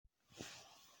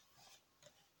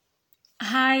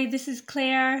Hi, this is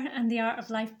Claire and the Art of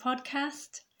Life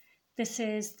podcast. This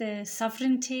is the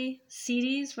Sovereignty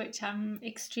series, which I'm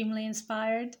extreme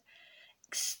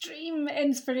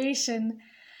inspiration.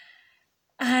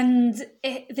 And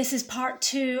this is part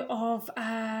 2 of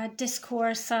a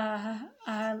discourse, a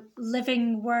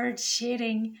living word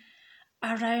sharing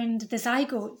around the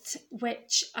zygote,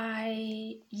 which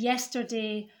I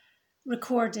yesterday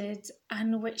recorded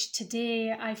and which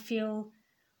today I feel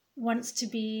wants to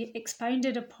be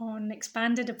expanded upon,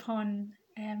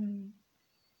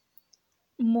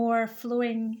 more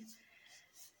flowing.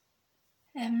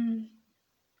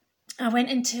 I went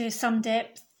into some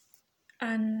depth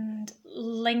and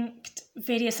linked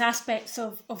various aspects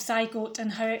of zygote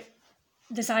and how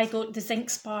the zygote, the zinc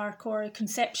spark or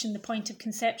conception, the point of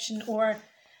conception, or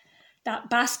that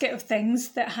basket of things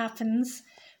that happens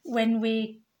when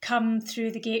we come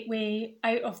through the gateway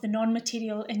out of the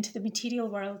non-material into the material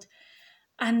world.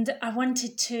 And I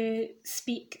wanted to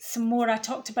speak some more. I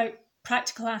talked about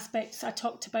practical aspects. I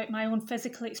talked about my own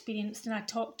physical experience, and I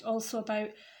talked also about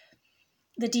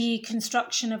the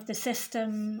deconstruction of the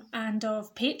system and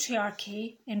of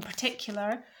patriarchy in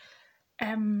particular,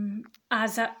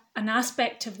 as an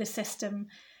aspect of the system,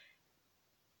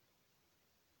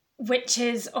 which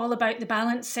is all about the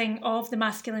balancing of the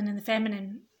masculine and the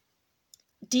feminine,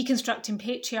 deconstructing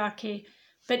patriarchy,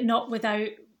 but not without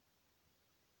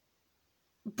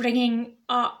bringing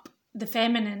up the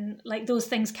feminine. Like, those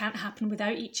things can't happen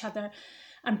without each other.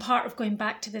 And part of going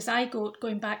back to the zygote,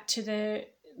 going back to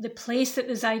the place that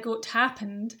the zygote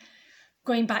happened,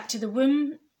 going back to the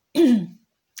womb, and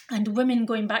women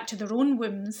going back to their own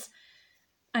wombs,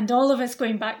 and all of us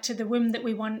going back to the womb that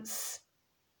we once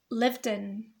lived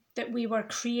in, that we were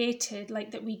created,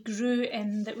 like that we grew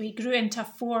in, that we grew into a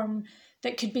form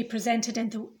that could be presented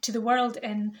to the world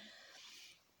in.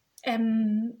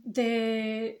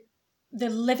 The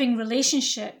living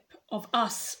relationship of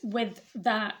us with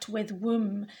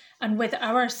womb and with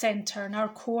our centre and our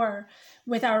core,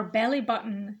 with our belly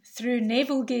button, through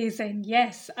navel gazing.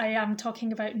 Yes, I am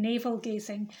talking about navel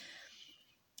gazing.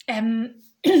 There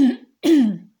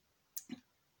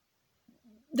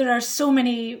are so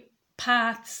many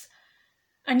paths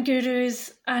and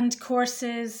gurus and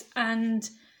courses and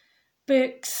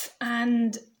books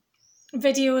and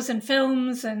videos and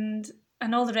films and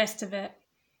all the rest of it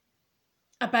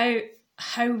about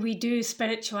how we do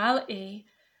spirituality.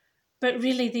 But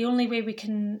really, the only way we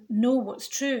can know what's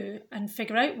true and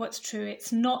figure out what's true,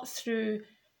 it's not through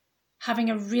having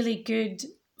a really good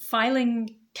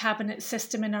filing cabinet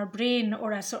system in our brain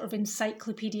or a sort of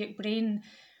encyclopedic brain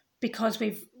because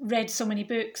we've read so many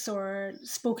books or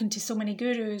spoken to so many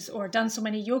gurus or done so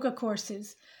many yoga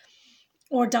courses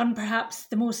or done perhaps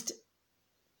the most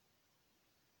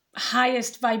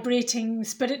highest vibrating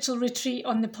spiritual retreat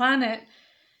on the planet.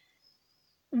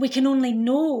 We can only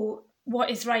know what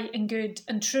is right and good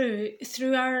and true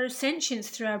through our sentience,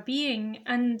 through our being.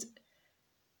 And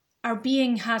our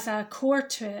being has a core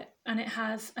to it, and it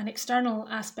has an external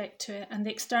aspect to it. And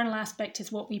the external aspect is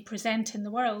what we present in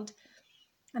the world.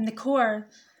 And the core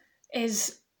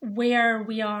is where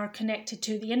we are connected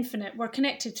to the infinite. We're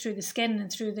connected through the skin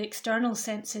and through the external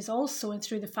senses also, and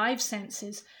through the 5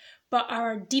 senses. But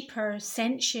our deeper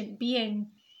sentient being,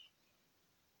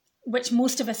 which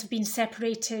most of us have been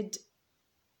separated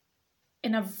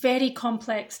in a very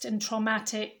complex and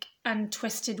traumatic and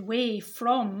twisted way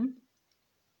from,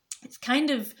 it's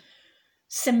kind of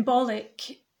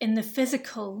symbolic in the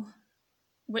physical,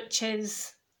 which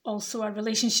is also a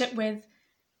relationship with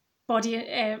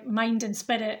body, mind and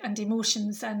spirit and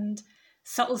emotions and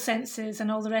subtle senses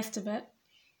and all the rest of it.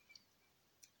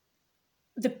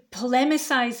 The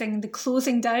polemicizing, the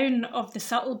closing down of the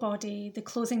subtle body, the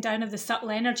closing down of the subtle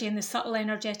energy and the subtle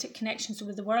energetic connections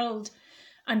with the world,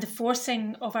 and the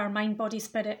forcing of our mind, body,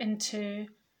 spirit into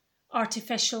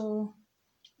artificial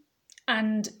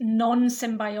and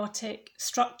non-symbiotic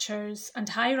structures and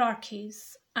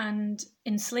hierarchies and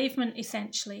enslavement,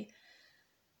 essentially.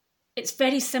 It's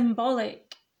very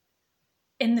symbolic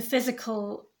in the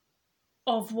physical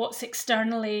of what's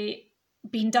externally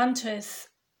being done to us,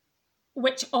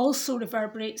 which also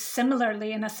reverberates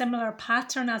similarly in a similar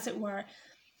pattern, as it were,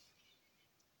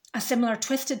 a similar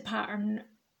twisted pattern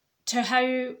to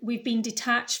how we've been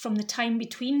detached from the time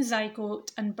between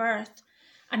zygote and birth,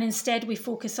 and instead we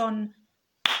focus on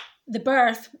the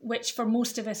birth, which for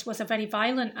most of us was a very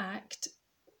violent act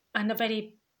and a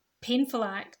very painful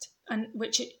act, and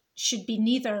which it should be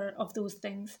neither of those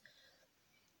things.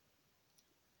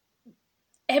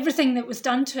 Everything that was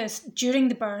done to us during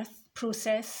the birth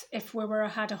process, if we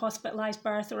had a hospitalised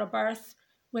birth or a birth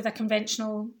with a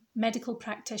conventional medical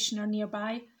practitioner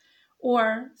nearby,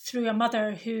 or through a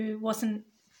mother who wasn't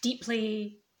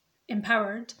deeply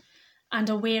empowered and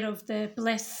aware of the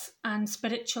bliss and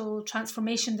spiritual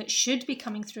transformation that should be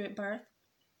coming through at birth.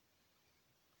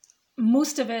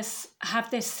 Most of us have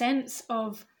this sense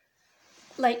of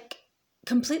like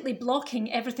completely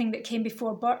blocking everything that came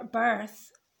before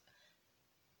birth,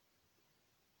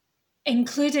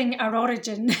 including our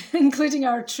origin, including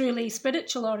our truly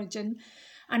spiritual origin,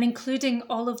 and including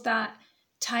all of that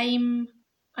time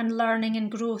and learning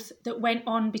and growth that went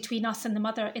on between us and the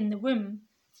mother in the womb.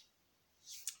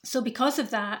 So because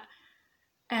of that,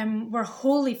 we're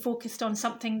wholly focused on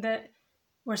something that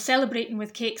we're celebrating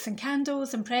with cakes and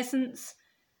candles and presents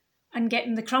and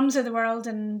getting the crumbs of the world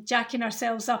and jacking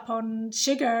ourselves up on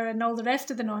sugar and all the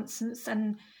rest of the nonsense,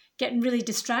 and getting really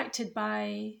distracted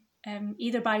by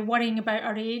either by worrying about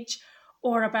our age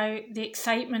or about the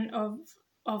excitement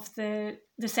of the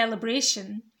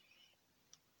celebration.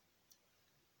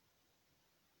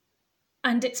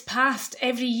 And it's past,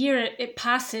 every year it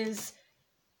passes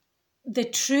the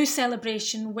true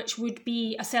celebration, which would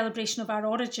be a celebration of our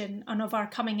origin and of our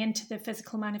coming into the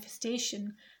physical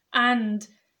manifestation, and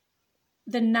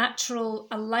the natural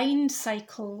aligned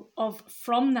cycle of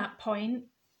from that point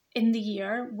in the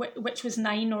year, which was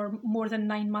 9 or more than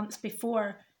 9 months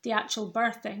before the actual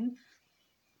birthing.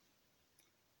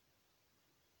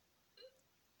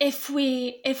 If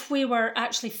we were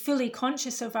actually fully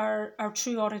conscious of our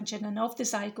true origin and of the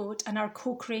zygote and our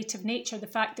co-creative nature, the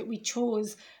fact that we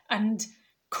chose and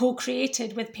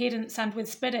co-created with parents and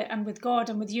with spirit and with God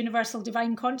and with universal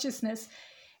divine consciousness,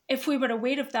 if we were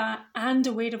aware of that and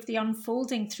aware of the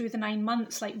unfolding through the 9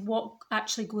 months, like what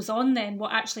actually goes on then,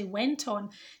 what actually went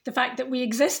on, the fact that we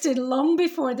existed long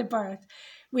before the birth,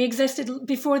 we existed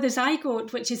before the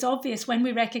zygote, which is obvious when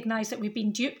we recognise that we've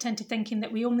been duped into thinking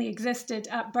that we only existed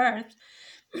at birth,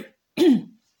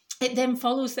 it then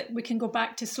follows that we can go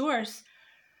back to source.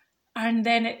 And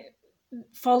then it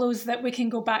follows that we can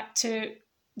go back to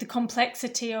the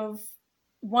complexity of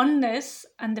oneness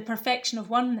and the perfection of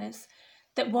oneness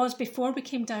that was before we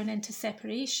came down into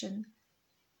separation.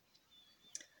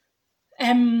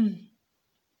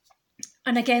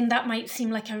 And again, that might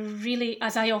seem like a really,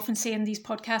 as I often say in these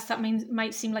podcasts, that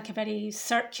might seem like a very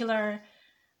circular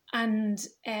and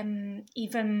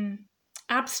even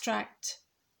abstract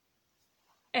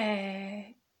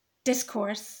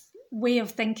discourse, way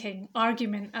of thinking,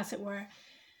 argument, as it were.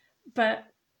 But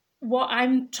what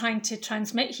I'm trying to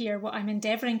transmit here, what I'm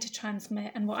endeavouring to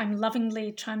transmit, and what I'm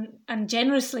lovingly and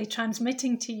generously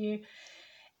transmitting to you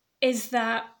is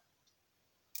that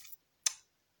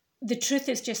the truth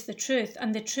is just the truth,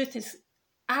 and the truth is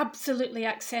absolutely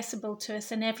accessible to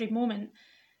us in every moment.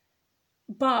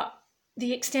 But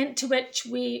the extent to which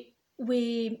we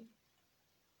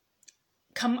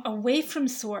come away from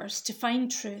source to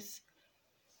find truth,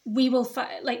 we will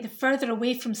like the further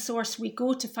away from source we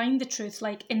go to find the truth,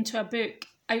 like into a book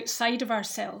outside of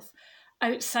ourself,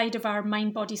 outside of our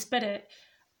mind, body, spirit,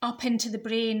 up into the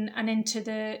brain and into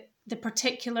the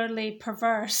particularly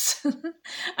perverse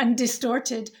and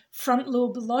distorted front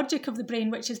lobe logic of the brain,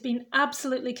 which has been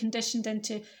absolutely conditioned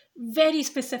into very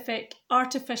specific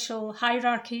artificial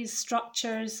hierarchies,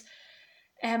 structures,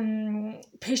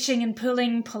 pushing and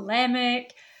pulling,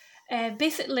 polemic,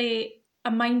 basically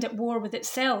a mind at war with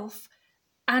itself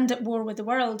and at war with the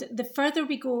world. The further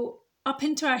we go up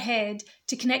into our head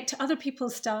to connect to other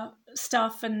people's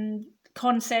stuff and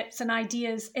concepts and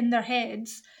ideas in their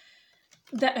heads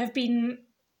that have been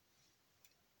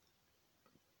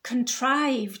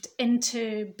contrived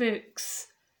into books,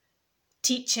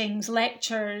 teachings,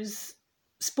 lectures,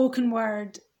 spoken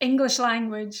word, English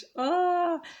language,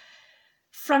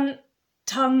 front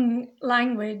tongue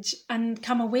language, and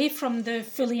come away from the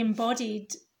fully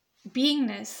embodied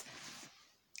beingness.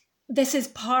 This is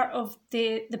part of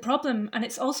the problem, and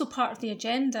it's also part of the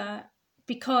agenda,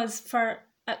 because for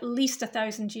at least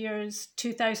 1,000 years,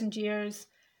 2,000 years,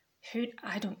 who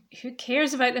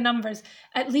cares about the numbers,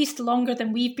 at least longer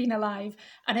than we've been alive,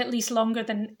 and at least longer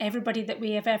than everybody that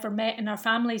we have ever met in our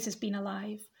families has been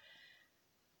alive.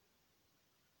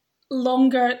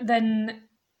 Longer than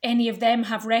any of them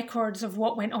have records of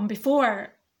what went on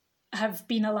before have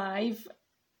been alive,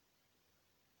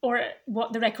 or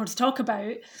what the records talk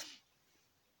about.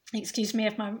 Excuse me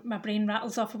if my brain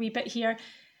rattles off a wee bit here.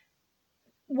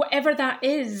 Whatever that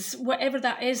is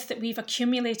that we've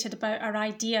accumulated about our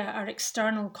idea, our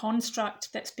external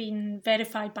construct that's been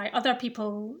verified by other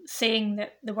people saying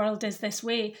that the world is this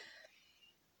way,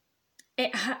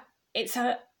 it's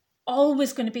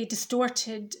always going to be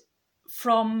distorted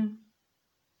from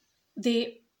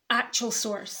the actual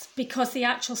source, because the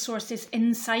actual source is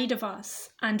inside of us,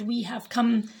 and we have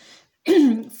come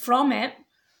from it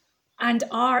and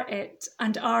are it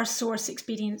and are source,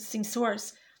 experiencing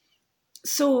source.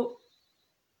 So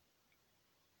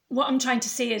what I'm trying to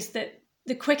say is that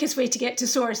the quickest way to get to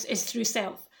source is through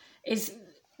self, is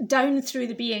down through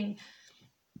the being.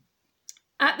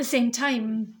 At the same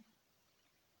time,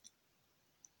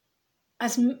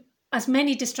 as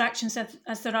many distractions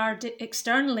as there are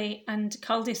externally, and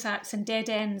cul-de-sacs and dead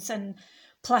ends and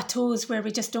plateaus where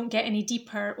we just don't get any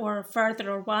deeper or further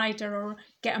or wider or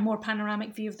get a more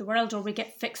panoramic view of the world, or we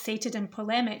get fixated and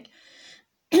polemic,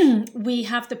 we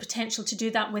have the potential to do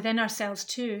that within ourselves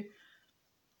too.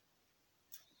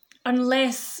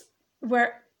 Unless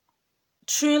we're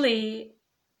truly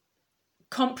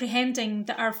comprehending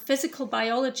that our physical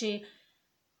biology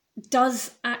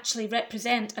does actually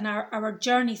represent, and our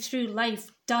journey through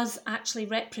life does actually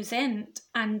represent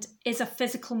and is a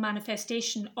physical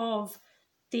manifestation of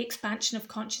the expansion of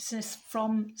consciousness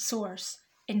from source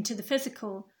into the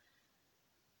physical.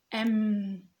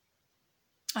 I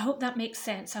hope that makes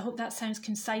sense. I hope that sounds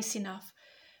concise enough.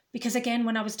 Because again,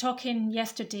 when I was talking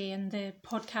yesterday in the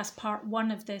podcast, part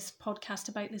 1 of this podcast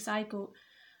about the zygote,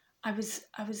 I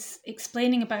was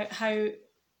explaining about how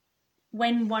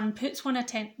when one puts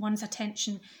one's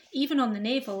attention, even on the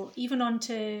navel, even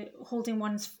onto holding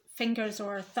one's fingers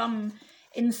or thumb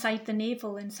inside the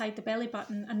navel, inside the belly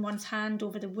button, and one's hand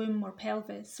over the womb or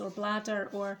pelvis or bladder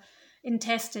or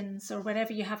intestines or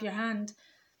wherever you have your hand,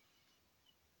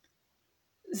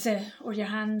 or your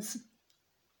hands,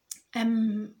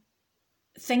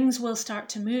 things will start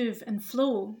to move and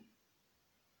flow.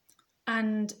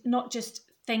 And not just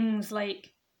things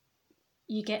like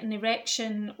you get an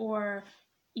erection or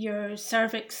your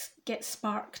cervix gets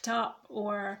sparked up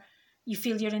or you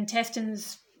feel your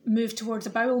intestines move towards a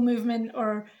bowel movement,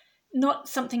 or not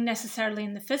something necessarily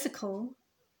in the physical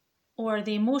or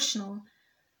the emotional,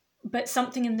 but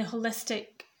something in the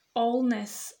holistic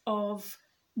allness of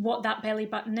what that belly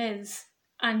button is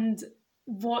and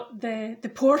what the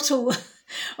portal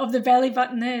of the belly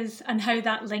button is, and how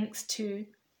that links to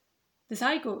the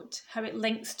zygote, how it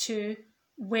links to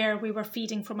where we were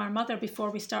feeding from our mother before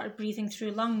we started breathing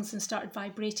through lungs and started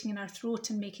vibrating in our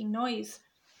throat and making noise.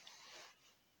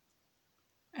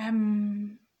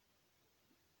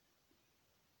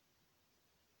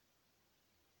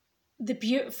 The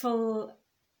beautiful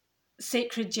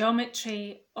sacred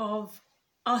geometry of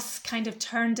us kind of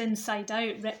turned inside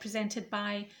out, represented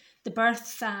by the birth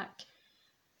sac,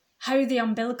 how the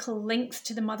umbilical links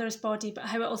to the mother's body, but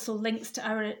how it also links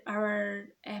to our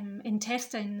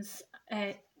intestines,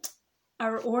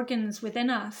 our organs within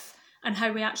us, and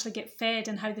how we actually get fed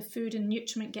and how the food and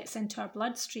nutriment gets into our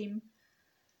bloodstream.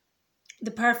 The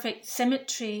perfect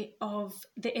symmetry of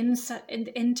the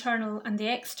internal and the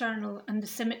external, and the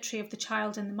symmetry of the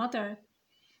child and the mother,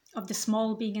 of the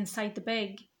small being inside the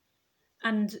big,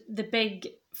 and the big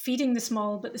feeding the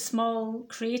small, but the small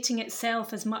creating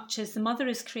itself as much as the mother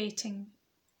is creating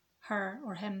her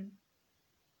or him.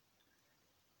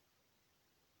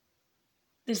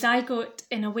 The zygote,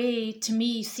 in a way, to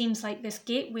me, seems like this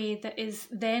gateway that is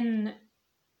then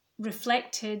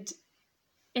reflected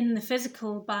in the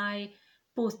physical by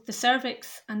both the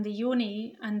cervix and the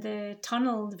yoni and the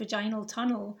tunnel, the vaginal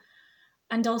tunnel,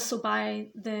 and also by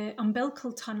the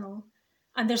umbilical tunnel.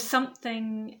 And there's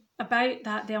something about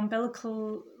that, the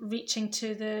umbilical reaching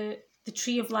to the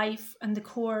tree of life and the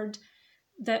cord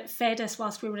that fed us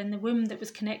whilst we were in the womb, that was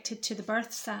connected to the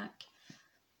birth sac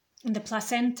and the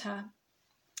placenta.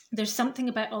 There's something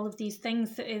about all of these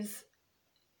things that is,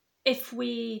 if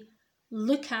we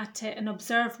look at it and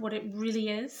observe what it really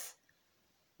is,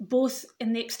 both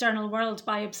in the external world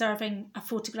by observing a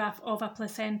photograph of a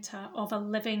placenta, of a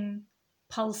living,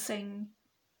 pulsing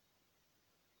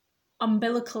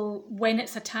umbilical when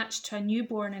it's attached to a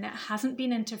newborn and it hasn't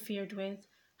been interfered with,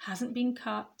 hasn't been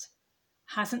cut,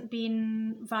 hasn't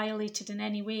been violated in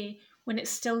any way, when it's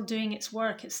still doing its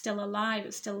work, it's still alive,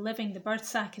 it's still living, the birth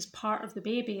sac is part of the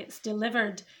baby, it's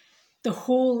delivered, the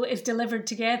whole is delivered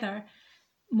together,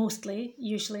 mostly,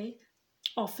 usually,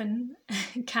 often,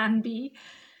 can be.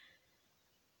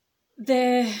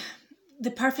 The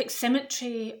perfect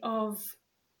symmetry of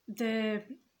the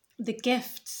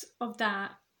gifts of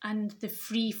that, and the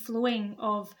free flowing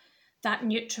of that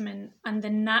nutriment, and the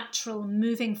natural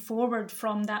moving forward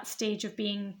from that stage of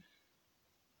being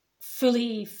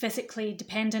fully physically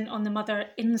dependent on the mother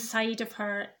inside of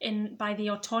her, by the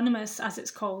autonomous, as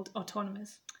it's called,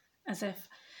 autonomous, as if,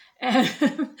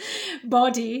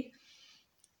 body,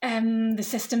 the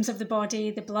systems of the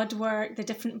body, the blood work, the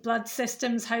different blood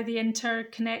systems, how they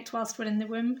interconnect whilst we're in the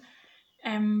womb,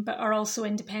 but are also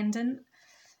independent.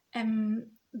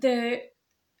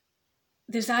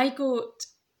 the zygote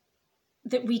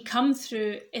that we come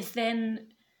through is then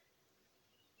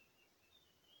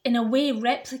in a way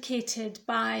replicated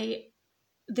by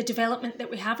the development that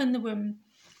we have in the womb,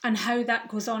 and how that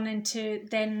goes on into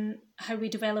then how we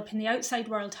develop in the outside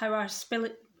world, how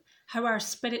our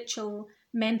spiritual,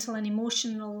 mental and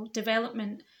emotional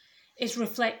development is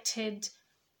reflected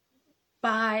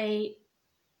by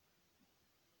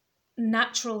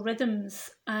natural rhythms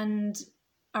and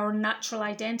our natural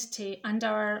identity and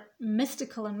our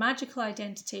mystical and magical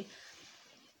identity.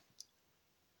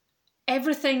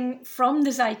 Everything from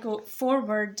the zygote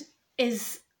forward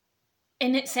is,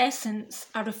 in its essence,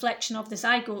 a reflection of the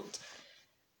zygote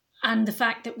and the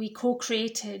fact that we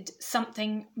co-created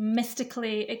something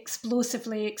mystically,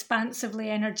 explosively, expansively,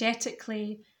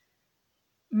 energetically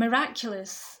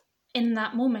miraculous in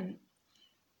that moment.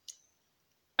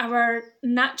 Our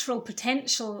natural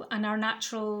potential and our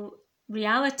natural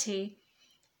reality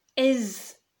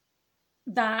is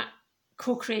that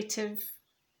co-creative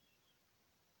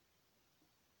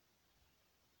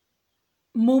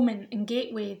moment and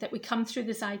gateway that we come through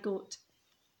the zygote.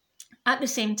 At the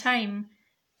same time,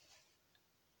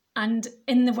 and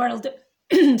in the world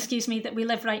excuse me, that we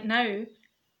live right now,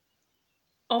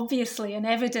 obviously and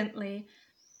evidently,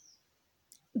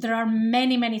 there are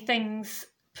many, many things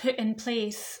put in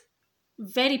place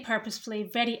very purposefully,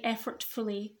 very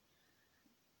effortfully,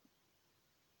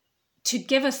 to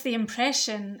give us the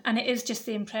impression, and it is just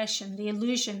the impression, the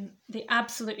illusion, the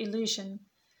absolute illusion,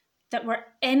 that we're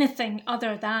anything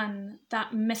other than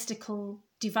that mystical,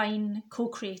 divine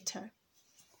co-creator.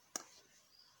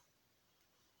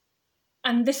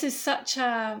 And this is such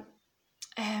a,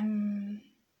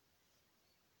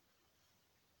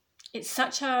 it's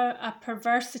such a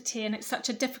perversity, and it's such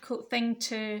a difficult thing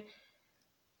to,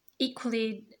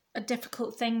 equally a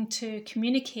difficult thing to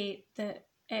communicate, that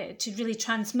to really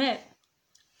transmit,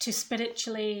 to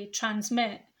spiritually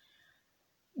transmit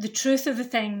the truth of the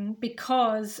thing,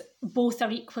 because both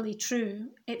are equally true.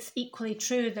 It's equally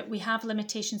true that we have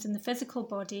limitations in the physical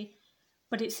body,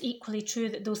 but it's equally true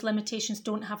that those limitations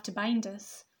don't have to bind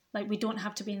us. Like, we don't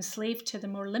have to be enslaved to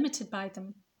them or limited by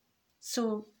them.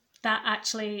 So that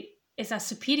actually is a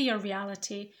superior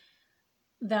reality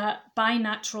that by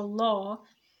natural law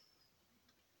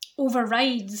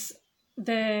overrides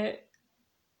the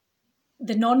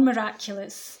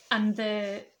non-miraculous, and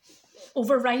the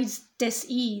overrides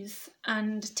dis-ease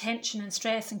and tension and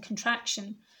stress and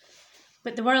contraction.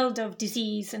 But the world of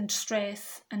disease and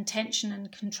stress and tension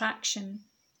and contraction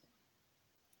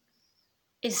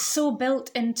is so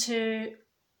built into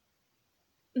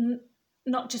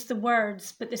not just the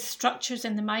words, but the structures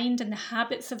in the mind and the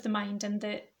habits of the mind and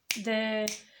the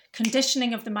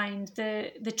conditioning of the mind,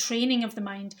 the training of the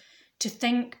mind to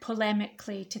think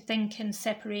polemically, to think in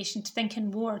separation, to think in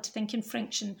war, to think in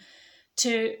friction,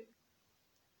 to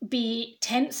be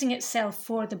tensing itself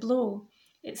for the blow.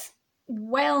 It's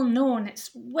well known, it's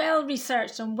well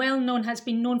researched and well known, has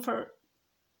been known for,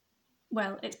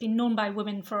 well, it's been known by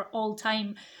women for all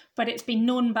time, but it's been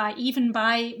known by, even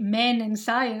by men in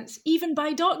science, even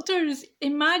by doctors.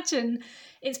 Imagine,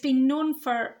 it's been known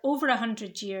for over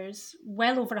 100 years,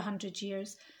 well over 100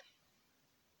 years.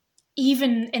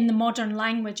 Even in the modern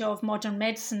language of modern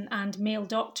medicine and male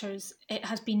doctors, it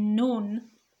has been known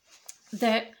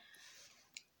that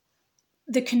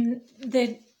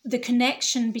the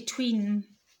connection between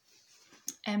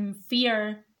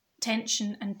fear,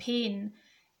 tension and pain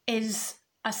is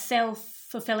a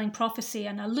self-fulfilling prophecy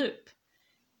and a loop.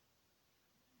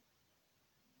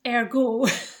 Ergo,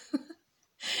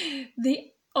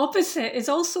 the opposite is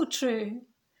also true.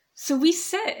 So we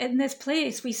sit in this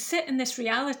place, we sit in this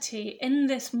reality, in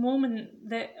this moment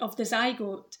of the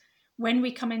zygote, when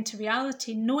we come into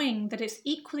reality, knowing that it's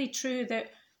equally true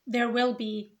that there will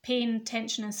be pain,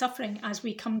 tension and suffering as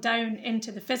we come down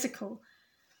into the physical.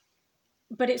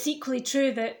 But it's equally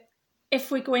true that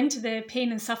if we go into the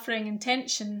pain and suffering and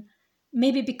tension,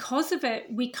 maybe because of it,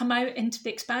 we come out into the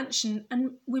expansion,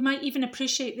 and we might even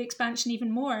appreciate the expansion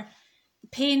even more.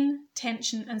 Pain,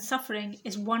 tension and suffering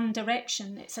is one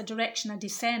direction. It's a direction, a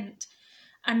descent.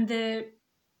 And the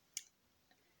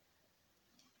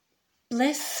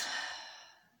bliss,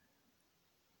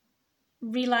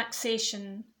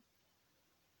 relaxation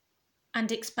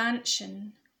and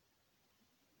expansion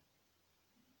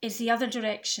is the other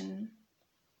direction.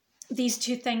 These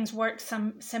two things work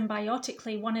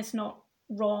symbiotically. One is not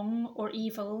wrong or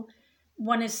evil.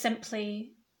 One is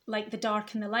simply like the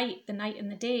dark and the light, the night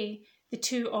and the day. The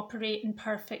two operate in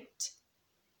perfect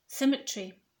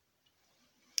symmetry.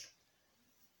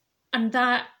 And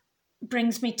that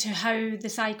brings me to how the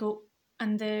zygote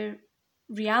and the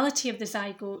reality of the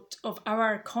zygote, of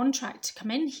our contract to come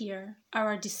in here,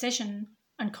 our decision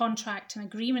and contract and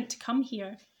agreement to come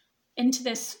here into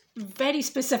this very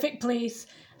specific place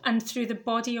and through the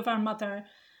body of our mother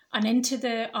and into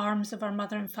the arms of our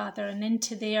mother and father and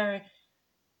into their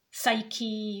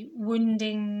psyche,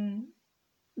 wounding,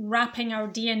 wrapping our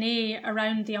DNA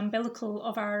around the umbilical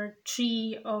of our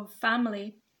tree of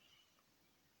family,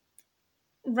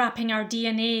 wrapping our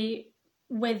DNA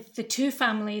with the two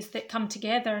families that come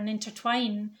together and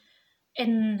intertwine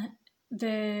in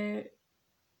the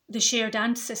shared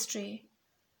ancestry,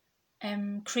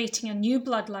 creating a new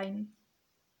bloodline,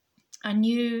 a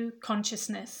new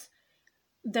consciousness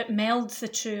that melds the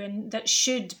two and that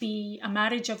should be a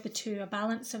marriage of the two, a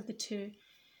balance of the two.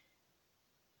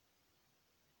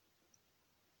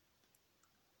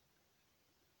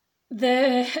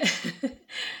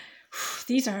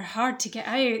 These are hard to get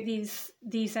out, these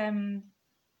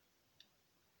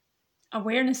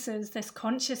awarenesses, this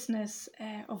consciousness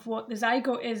of what the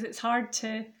zygote is. It's hard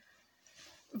to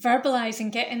verbalize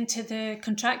and get into the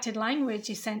contracted language,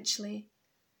 essentially.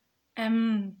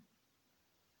 And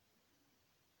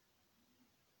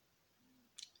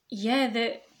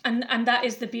that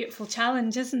is the beautiful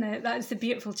challenge, isn't it? That is the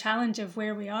beautiful challenge of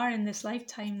where we are in this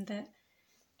lifetime, that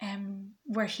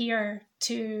we're here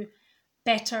to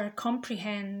better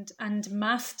comprehend and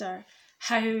master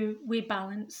how we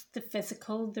balance the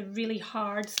physical, the really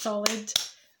hard, solid,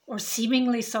 or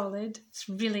seemingly solid. It's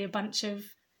really a bunch of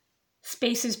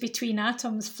spaces between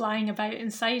atoms flying about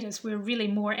inside us. We're really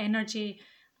more energy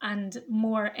and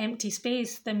more empty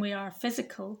space than we are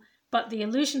physical. But the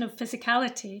illusion of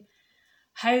physicality,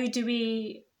 how do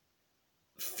we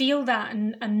feel that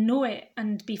and know it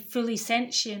and be fully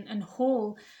sentient and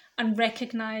whole and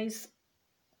recognize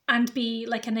and be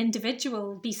like an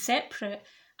individual, be separate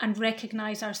and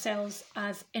recognize ourselves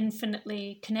as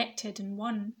infinitely connected and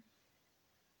one?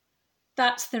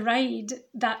 That's the ride.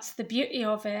 That's the beauty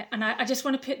of it. And I just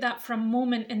want to put that for a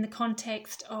moment in the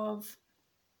context of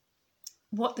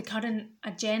what the current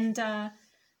agenda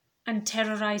and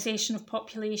terrorization of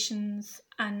populations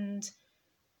and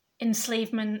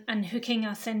enslavement and hooking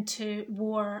us into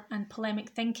war and polemic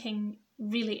thinking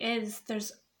really is.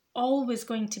 There's always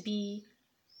going to be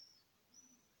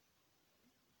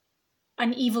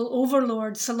an evil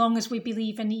overlord so long as we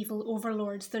believe in evil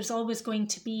overlords. There's always going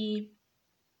to be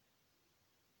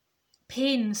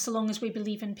pain so long as we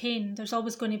believe in pain. There's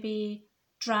always going to be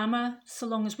drama so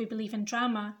long as we believe in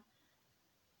drama.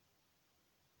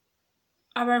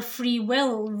 Our free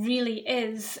will really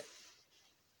is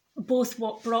both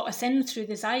what brought us in through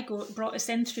the zygote, brought us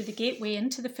in through the gateway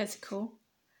into the physical,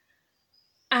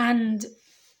 and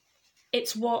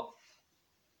it's what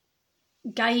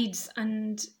guides,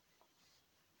 and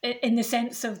in the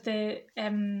sense of the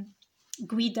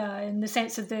guida, in the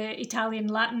sense of the Italian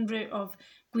Latin root of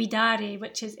guidare,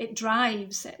 which is it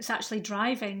drives, it's actually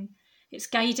driving, it's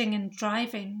guiding and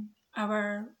driving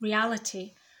our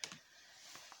reality.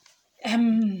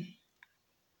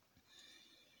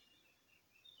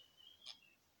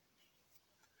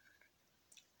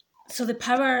 So the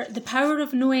power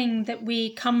of knowing that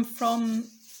we come from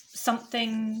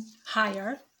something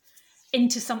higher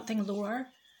into something lower,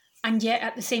 and yet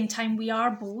at the same time we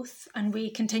are both, and we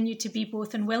continue to be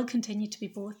both and will continue to be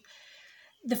both.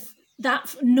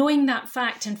 That knowing that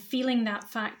fact and feeling that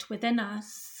fact within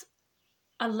us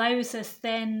allows us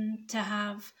then to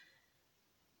have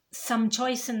some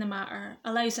choice in the matter,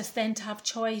 allows us then to have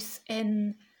choice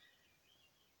in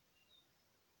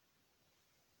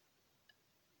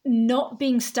not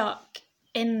being stuck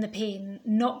in the pain,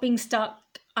 not being stuck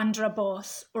under a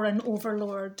boss or an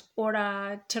overlord or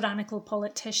a tyrannical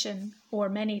politician or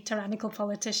many tyrannical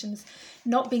politicians,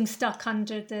 not being stuck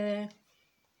under the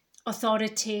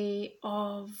authority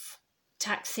of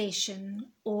taxation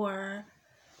or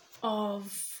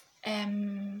of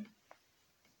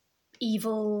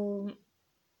evil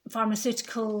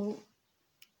pharmaceutical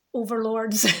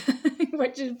overlords,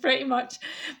 which is pretty much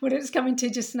what it's coming to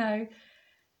just now.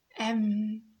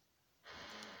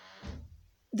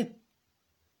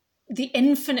 The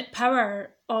infinite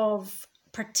power of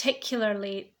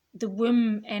particularly the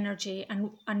womb energy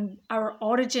and our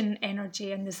origin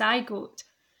energy and the zygote,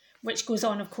 which goes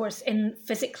on, of course,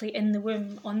 physically in the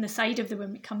womb, on the side of the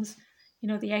womb. It comes,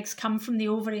 the eggs come from the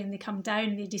ovary and they come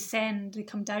down, they descend, they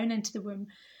come down into the womb,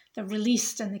 they're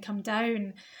released and they come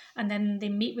down, and then they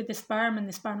meet with the sperm and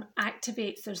the sperm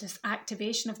activates. There's this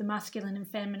activation of the masculine and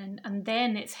feminine, and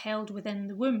then it's held within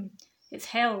the womb. It's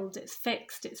held, it's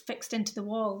fixed into the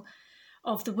wall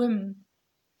of the womb.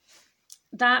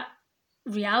 That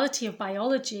reality of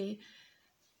biology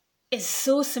is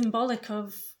so symbolic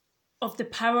of of the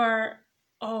power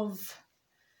of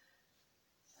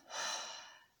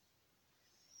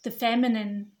the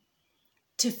feminine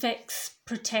to fix,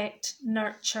 protect,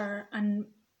 nurture, and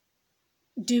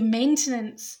do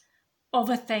maintenance of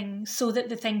a thing so that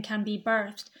the thing can be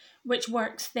birthed, which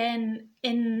works then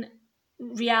in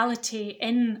reality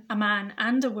in a man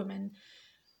and a woman.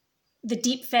 The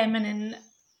deep feminine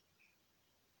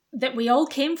that we all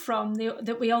came from,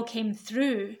 that we all came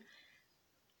through,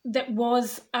 that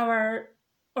was our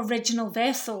original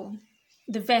vessel,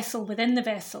 the vessel within the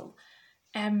vessel,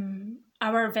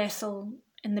 our vessel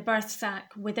in the birth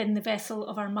sac, within the vessel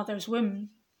of our mother's womb,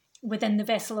 within the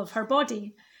vessel of her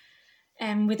body,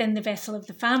 within the vessel of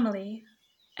the family.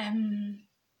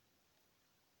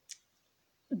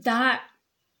 That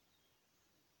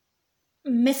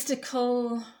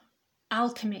mystical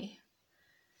alchemy,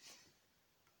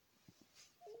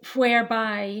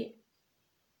 whereby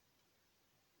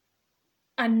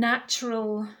a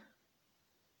natural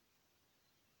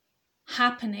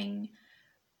happening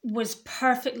was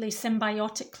perfectly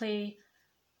symbiotically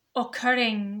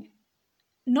occurring,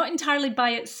 not entirely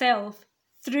by itself,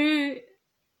 through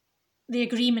the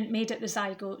agreement made at the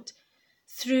zygote,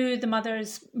 through the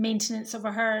mother's maintenance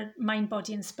over her mind,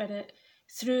 body and spirit,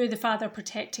 through the father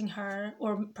protecting her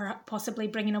or possibly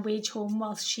bringing a wage home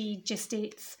whilst she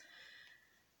gestates,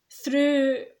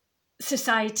 through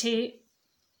society.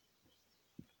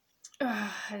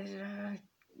 I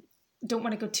don't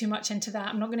want to go too much into that.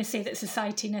 I'm not going to say that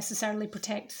society necessarily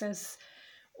protects us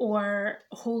or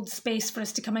holds space for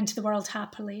us to come into the world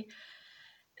happily.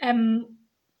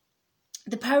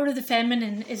 The power of the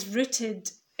feminine is rooted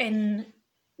in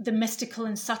the mystical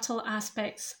and subtle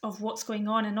aspects of what's going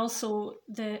on, and also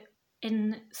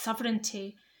in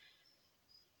sovereignty.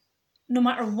 No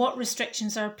matter what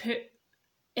restrictions are put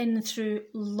in through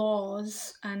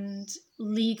laws and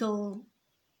legal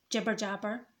jibber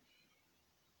jabber,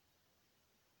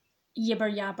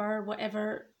 yibber yabber,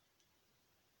 whatever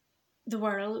the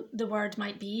word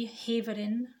might be,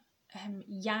 havering,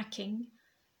 yakking,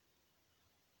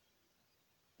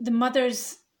 the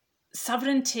mother's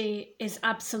sovereignty is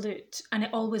absolute, and it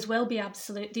always will be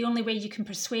absolute. The only way you can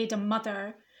persuade a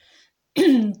mother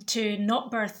to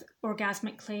not birth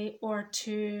orgasmically, or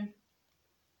to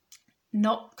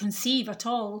not conceive at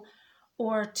all,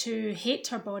 or to hate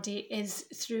her body, is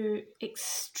through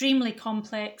extremely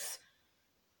complex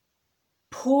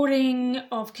pouring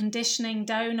of conditioning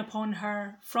down upon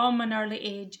her from an early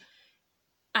age,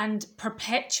 and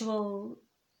perpetual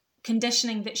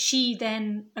conditioning that she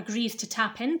then agrees to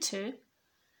tap into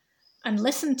and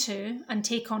listen to and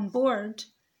take on board.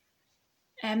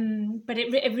 But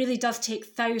it really does take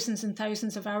thousands and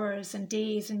thousands of hours and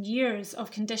days and years of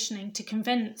conditioning to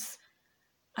convince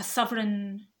a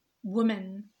sovereign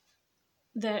woman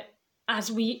that,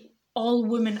 as we all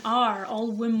women are,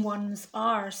 all womb ones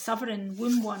are sovereign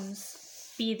womb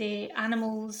ones, be they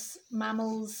animals,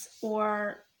 mammals,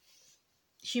 or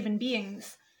human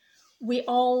beings, we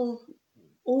all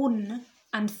own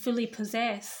and fully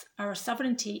possess our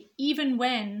sovereignty. Even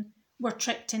when we're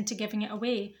tricked into giving it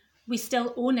away, we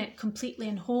still own it completely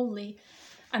and wholly.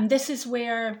 And this is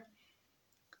where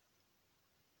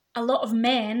a lot of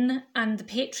men and the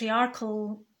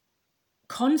patriarchal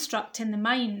construct in the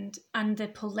mind and the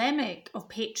polemic of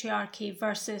patriarchy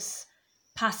versus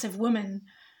passive woman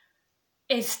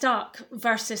is stuck,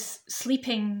 versus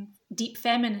sleeping, deep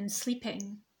feminine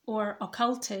sleeping, or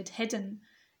occulted, hidden.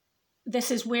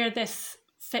 This is where this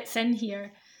fits in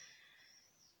here.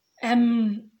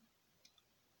 The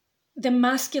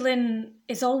masculine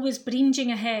is always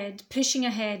bringing ahead, pushing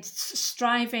ahead,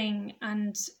 striving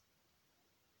and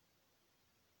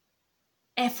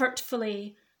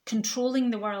effortfully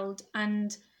controlling the world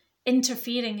and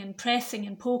interfering and pressing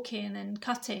and poking and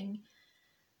cutting.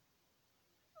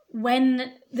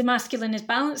 When the masculine is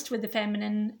balanced with the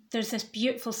feminine, there's this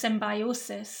beautiful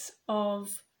symbiosis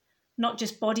of not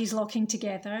just bodies locking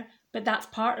together, but that's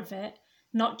part of it,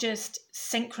 not just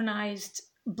synchronized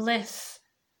bliss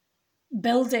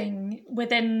building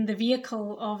within the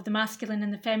vehicle of the masculine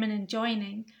and the feminine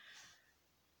joining.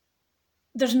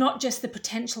 There's not just the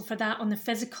potential for that on the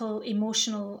physical,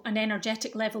 emotional, and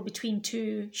energetic level between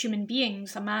two human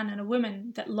beings, a man and a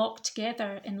woman, that lock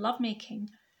together in lovemaking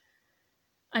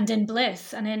and in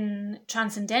bliss and in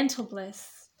transcendental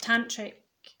bliss, tantric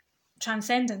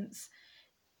transcendence.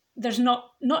 There's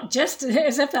not just,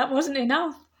 as if that wasn't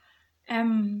enough.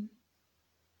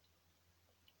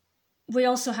 We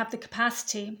also have the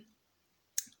capacity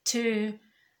to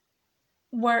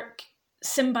work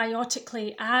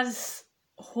symbiotically as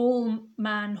whole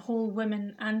man, whole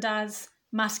woman, and as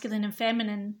masculine and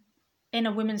feminine in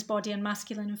a woman's body and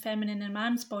masculine and feminine in a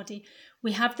man's body,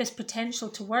 we have this potential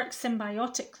to work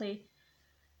symbiotically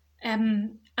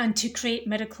and to create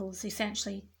miracles,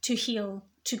 essentially, to heal,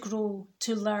 to grow,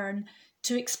 to learn,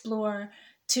 to explore,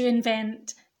 to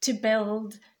invent, to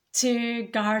build, to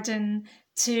garden,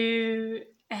 to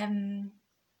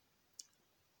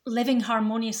living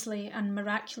harmoniously and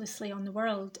miraculously on the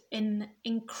world in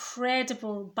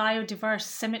incredible biodiverse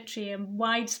symmetry and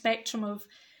wide spectrum of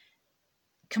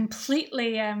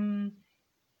completely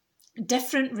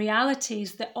different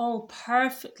realities that all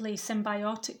perfectly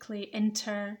symbiotically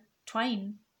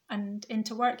intertwine and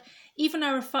interwork. Even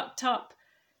our fucked up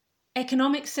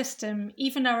economic system,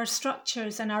 even our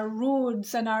structures and our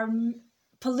roads and our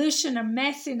pollution and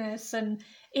messiness and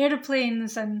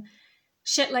airplanes and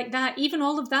shit like that, even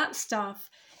all of that stuff,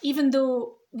 even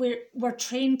though we're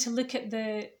trained to look at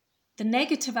the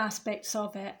negative aspects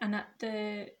of it and at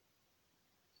the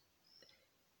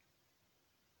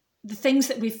things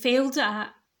that we failed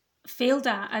at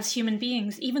as human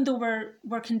beings, even though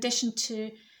we're conditioned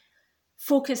to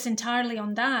focus entirely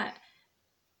on that,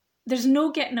 there's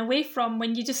no getting away from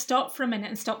when you just stop for a minute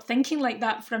and stop thinking like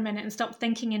that for a minute and stop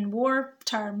thinking in war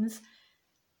terms.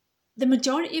 The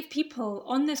majority of people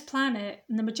on this planet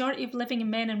and the majority of living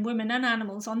men and women and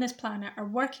animals on this planet are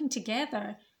working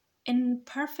together in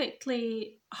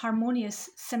perfectly harmonious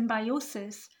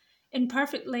symbiosis, in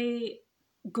perfectly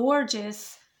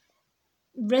gorgeous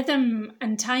rhythm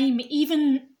and time,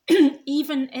 even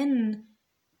even in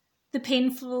the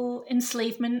painful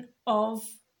enslavement of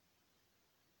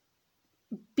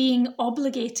being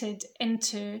obligated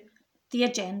into the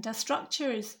agenda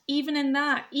structures, even in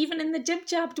that, even in the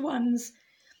jib-jabbed ones,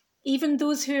 even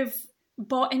those who have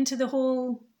bought into the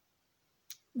whole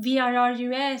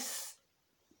VIRUS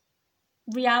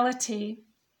reality,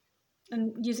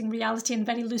 and using reality in a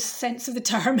very loose sense of the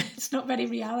term, it's not very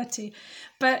reality,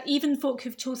 but even folk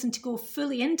who've chosen to go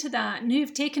fully into that and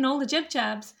who've taken all the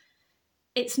jib-jabs,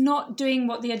 it's not doing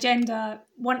what the agenda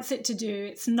wants it to do.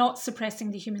 It's not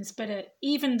suppressing the human spirit,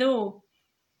 even though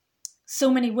so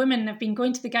many women have been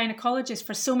going to the gynecologist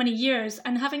for so many years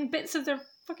and having bits of their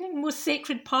fucking most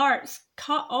sacred parts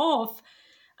cut off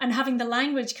and having the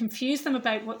language confuse them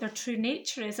about what their true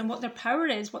nature is and what their power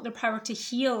is, what their power to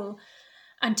heal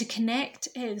and to connect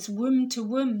is, womb to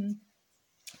womb.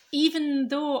 Even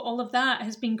though all of that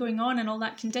has been going on and all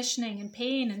that conditioning and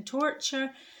pain and torture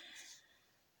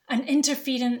and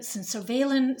interference and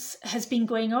surveillance has been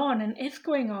going on and is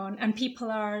going on, and people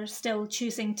are still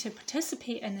choosing to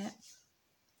participate in it,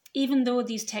 even though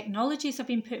these technologies have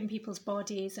been put in people's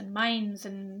bodies and minds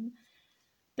and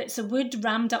bits of wood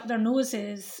rammed up their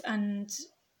noses and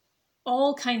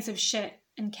all kinds of shit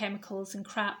and chemicals and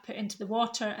crap put into the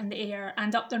water and the air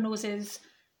and up their noses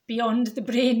beyond the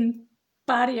brain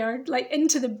barrier, like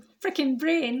into the freaking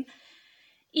brain.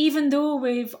 Even though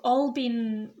we've all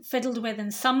been fiddled with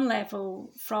in some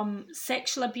level, from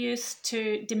sexual abuse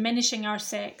to diminishing our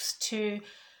sex to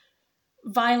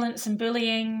violence and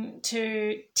bullying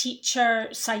to teacher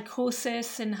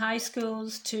psychosis in high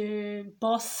schools to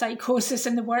boss psychosis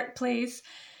in the workplace,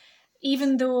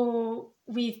 even though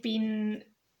we've been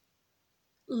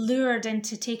lured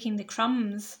into taking the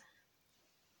crumbs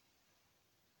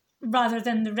rather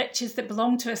than the riches that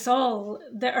belong to us all,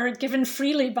 that are given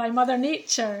freely by Mother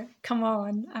Nature. Come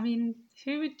on. I mean,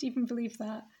 who would even believe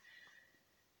that?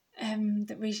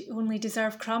 That we only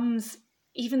deserve crumbs,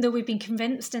 even though we've been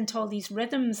convinced into all these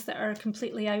rhythms that are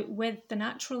completely out with the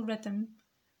natural rhythm.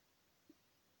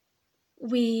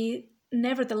 We,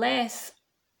 nevertheless,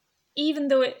 even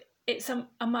though it's a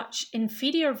much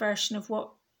inferior version of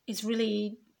what is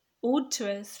really owed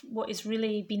to us, what is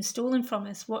really being stolen from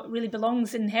us, what really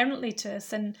belongs inherently to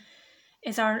us and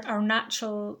is our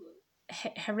natural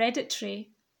hereditary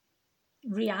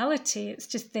reality. It's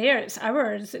just there, it's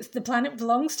ours, it's the planet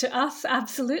belongs to us,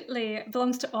 absolutely, it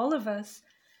belongs to all of us,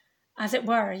 as it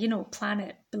were,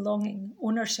 planet, belonging,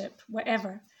 ownership,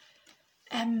 whatever.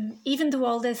 Even though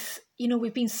all this,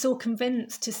 we've been so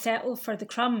convinced to settle for the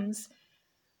crumbs,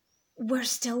 we're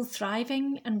still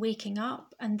thriving and waking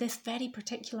up. And this very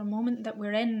particular moment that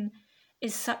we're in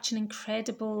is such an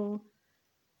incredible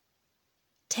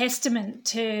testament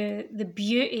to the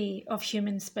beauty of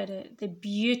human spirit, the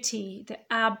beauty, the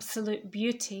absolute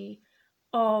beauty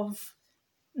of,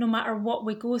 no matter what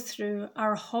we go through,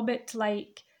 our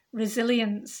hobbit-like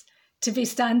resilience to be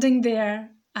standing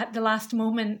there at the last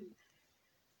moment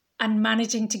and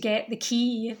managing to get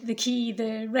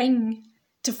the ring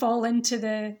to fall into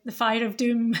the fire of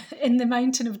doom in the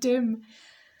mountain of doom.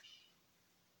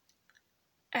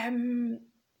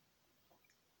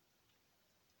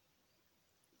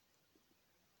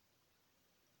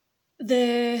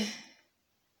 the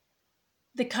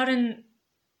current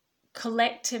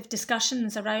collective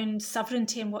discussions around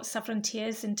sovereignty and what sovereignty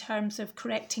is in terms of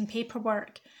correcting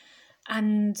paperwork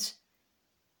and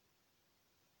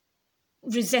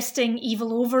resisting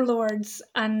evil overlords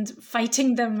and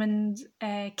fighting them and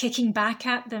kicking back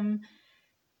at them,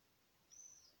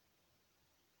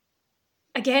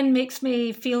 again makes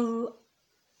me feel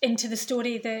into the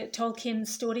story, the Tolkien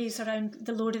stories around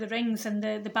the Lord of the Rings and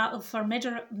the battle for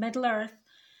Middle-earth,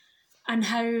 and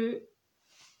how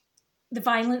the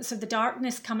violence of the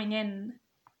darkness coming in,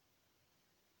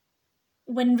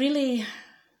 when really,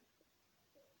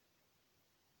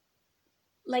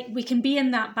 like, we can be in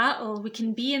that battle, we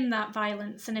can be in that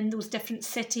violence and in those different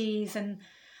cities and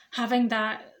having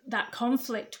that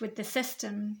conflict with the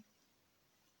system.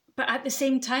 But at the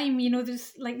same time, you know,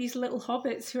 there's like these little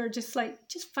hobbits who are just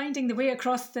finding the way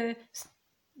across the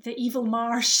evil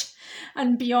marsh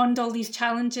and beyond all these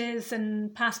challenges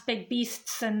and past big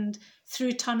beasts and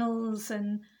through tunnels,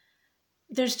 and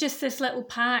there's just this little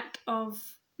pack of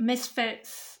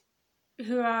misfits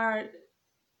who are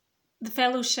the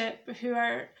Fellowship, who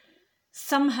are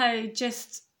somehow,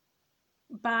 just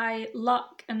by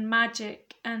luck and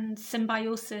magic and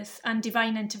symbiosis and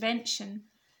divine intervention,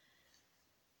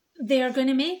 they are going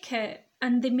to make it.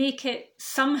 And they make it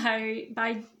somehow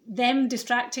by them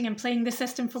distracting and playing the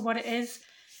system for what it is.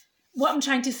 What I'm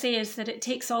trying to say is that it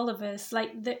takes all of us.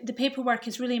 Like, the paperwork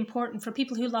is really important for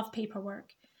people who love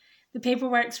paperwork. The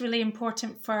paperwork's really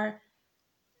important for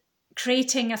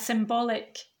creating a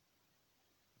symbolic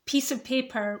piece of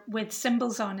paper with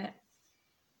symbols on it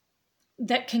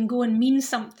that can go and mean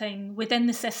something within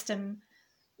the system,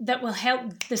 that will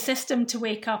help the system to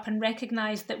wake up and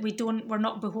recognise that we're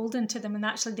not beholden to them, and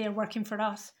actually they're working for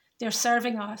us. They're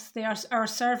serving us. They are our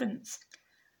servants.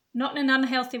 Not in an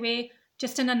unhealthy way,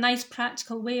 just in a nice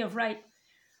practical way of, right,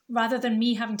 rather than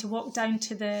me having to walk down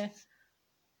to the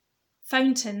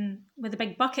fountain with a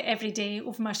big bucket every day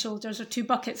over my shoulders, or 2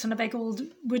 buckets on a big old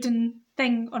wooden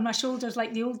thing on my shoulders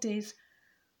like the old days.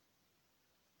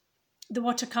 The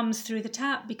water comes through the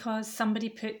tap because somebody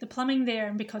put the plumbing there,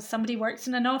 and because somebody works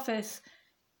in an office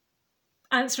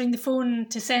answering the phone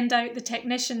to send out the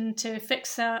technician to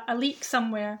fix a leak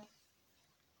somewhere.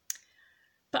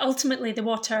 But ultimately the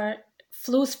water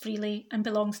flows freely and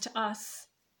belongs to us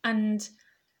and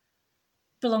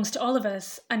belongs to all of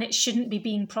us, and it shouldn't be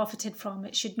being profited from.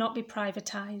 It should not be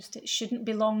privatised. It shouldn't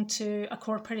belong to a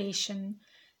corporation.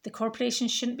 The corporation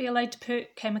shouldn't be allowed to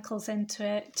put chemicals into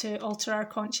it to alter our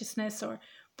consciousness or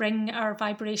bring our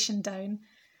vibration down.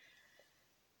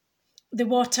 The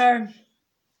water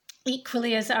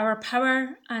equally is our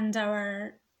power and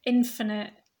our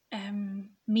infinite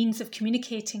means of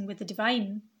communicating with the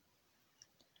divine.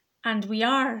 And we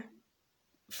are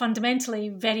fundamentally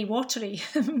very watery.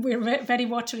 We're very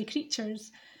watery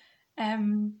creatures.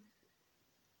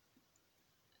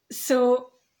 So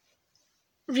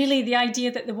really the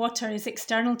idea that the water is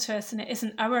external to us and it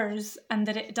isn't ours, and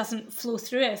that it doesn't flow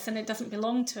through us and it doesn't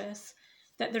belong to us,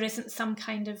 that there isn't some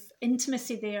kind of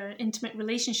intimacy there, intimate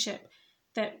relationship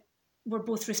that we're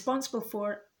both responsible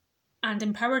for and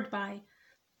empowered by.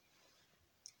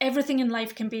 Everything in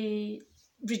life can be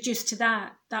reduced to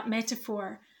that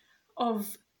metaphor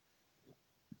of,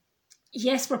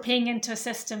 yes, we're paying into a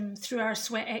system through our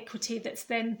sweat equity that's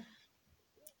then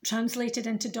translated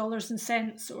into dollars and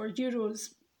cents or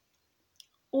euros,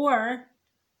 but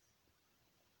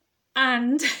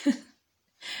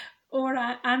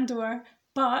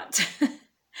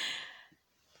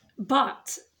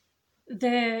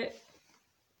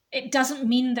it doesn't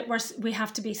mean that we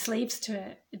have to be slaves to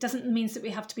it. It doesn't mean that we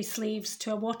have to be slaves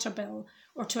to a water bill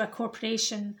or to a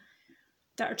corporation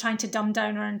that are trying to dumb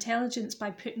down our intelligence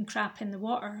by putting crap in the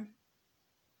water.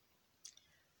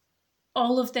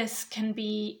 All of this can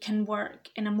work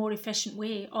in a more efficient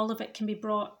way. All of it can be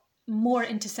brought more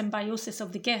into symbiosis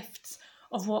of the gifts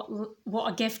of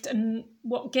what gift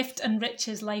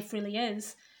enriches life really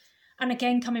is. And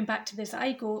again, coming back to the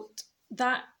zygote,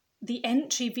 that the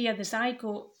entry via the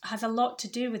zygote has a lot to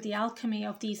do with the alchemy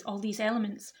of all these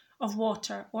elements of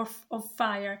water, or of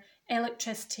fire,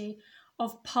 electricity,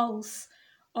 of pulse,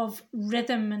 of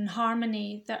rhythm and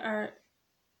harmony, that are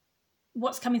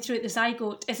what's coming through at the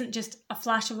zygote isn't just a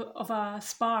flash of a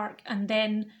spark and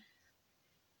then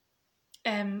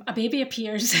a baby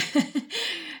appears.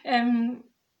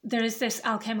 There is this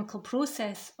alchemical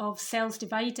process of cells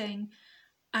dividing,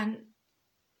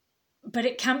 but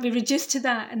it can't be reduced to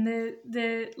that. And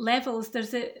the levels,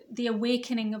 there's the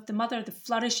awakening of the mother, the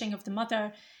flourishing of the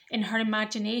mother in her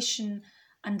imagination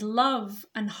and love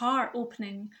and heart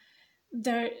opening.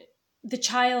 The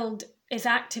child is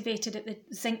activated at the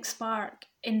zinc spark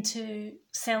into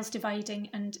cells dividing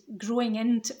and growing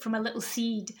into from a little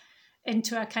seed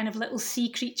into a kind of little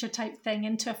sea creature type thing,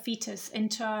 into a fetus,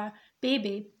 into a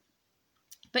baby.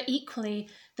 But equally,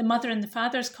 the mother and the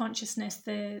father's consciousness,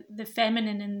 the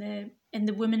feminine in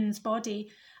the woman's body,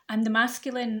 and the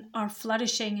masculine are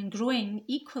flourishing and growing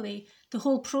equally. The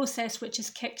whole process, which is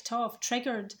kicked off,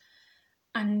 triggered,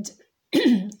 and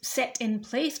set in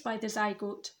place by the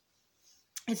zygote,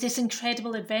 is this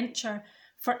incredible adventure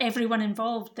for everyone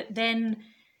involved that then,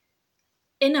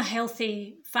 in a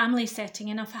healthy family setting,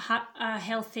 in a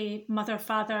healthy mother,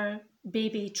 father,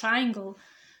 baby triangle,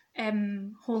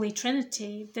 Holy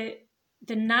Trinity,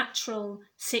 the natural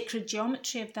sacred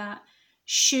geometry of that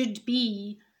should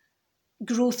be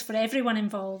growth for everyone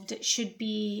involved. It should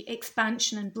be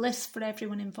expansion and bliss for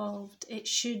everyone involved. It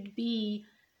should be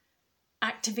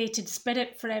activated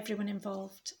spirit for everyone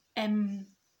involved. And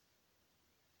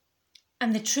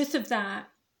the truth of that,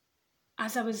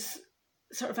 as I was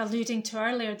sort of alluding to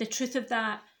earlier, the truth of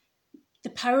that, the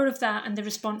power of that and the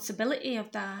responsibility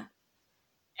of that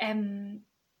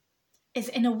is,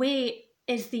 in a way,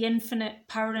 is the infinite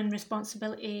power and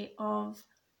responsibility of,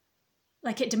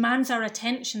 like, it demands our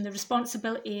attention. The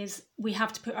responsibility is we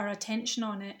have to put our attention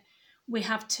on it. We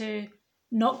have to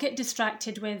not get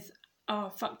distracted with, oh,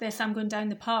 fuck this, I'm going down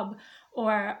the pub,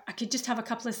 or I could just have a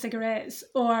couple of cigarettes,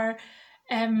 or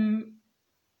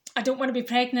I don't want to be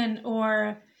pregnant,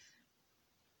 or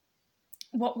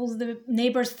what will the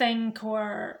neighbours think,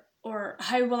 or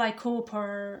how will I cope,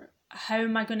 or how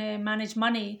am I going to manage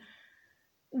money?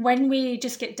 When we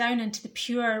just get down into the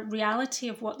pure reality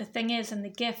of what the thing is, and the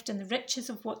gift and the riches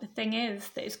of what the thing is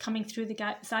that is coming through the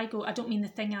zygote, I don't mean the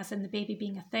thing as in the baby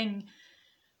being a thing.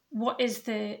 What is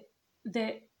the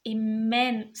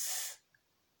immense,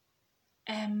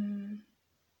 what's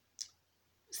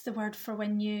the word for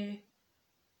when you,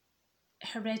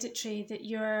 hereditary, that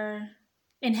your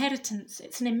inheritance,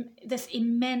 it's this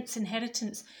immense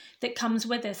inheritance that comes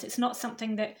with us. It's not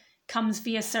something that comes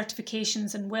via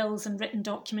certifications and wills and written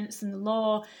documents and the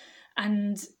law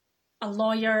and a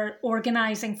lawyer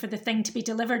organising for the thing to be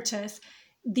delivered to us.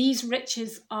 These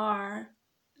riches are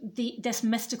this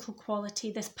mystical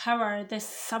quality, this power, this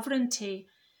sovereignty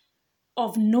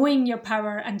of knowing your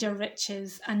power and your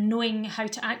riches and knowing how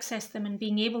to access them and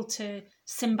being able to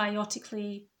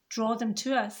symbiotically draw them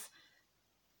to us.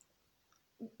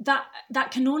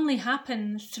 That can only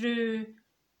happen through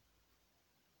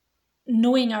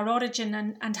knowing our origin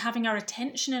and having our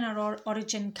attention in our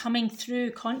origin coming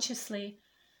through consciously,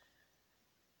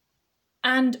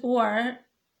 and or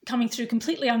coming through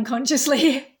completely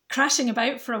unconsciously, crashing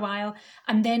about for a while,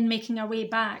 and then making our way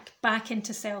back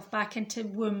into self, back into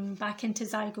womb, back into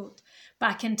zygote,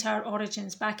 back into our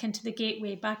origins, back into the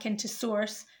gateway, back into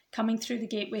source, coming through the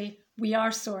gateway, we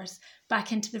are source,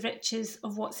 back into the riches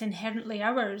of what's inherently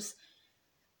ours.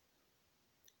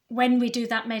 When we do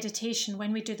that meditation,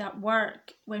 when we do that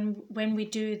work, when we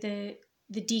do the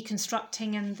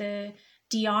deconstructing and the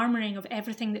de-armoring of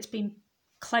everything that's been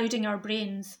clouding our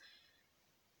brains,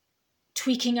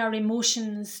 tweaking our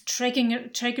emotions,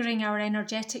 triggering our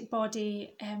energetic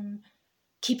body,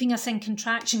 keeping us in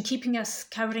contraction, keeping us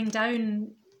cowering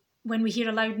down when we hear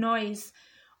a loud noise,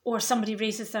 or somebody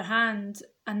raises their hand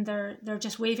and they're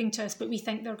just waving to us, but we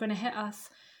think they're going to hit us.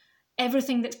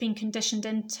 Everything that's been conditioned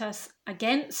into us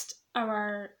against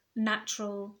our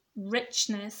natural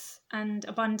richness and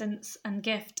abundance and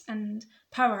gift and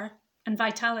power and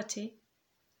vitality,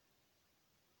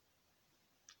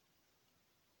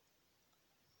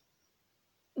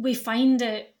 we find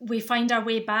our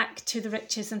way back to the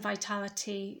riches and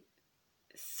vitality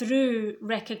through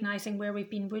recognizing where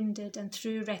we've been wounded and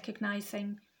through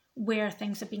recognizing where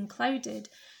things have been clouded.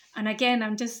 And again,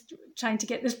 I'm just trying to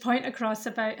get this point across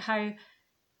about how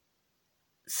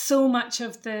so much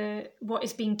of what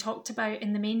is being talked about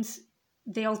in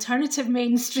the alternative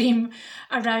mainstream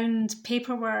around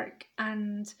paperwork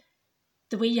and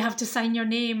the way you have to sign your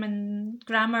name and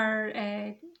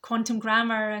grammar, quantum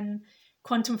grammar and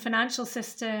quantum financial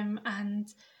system and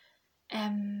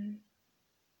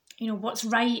what's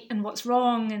right and what's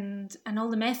wrong and all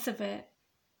the mess of it.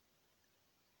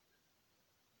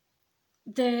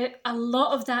 A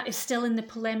lot of that is still in the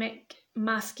polemic,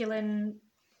 masculine,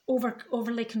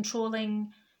 overly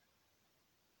controlling,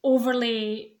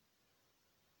 overly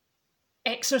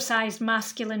exercised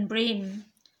masculine brain.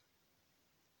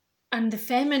 And the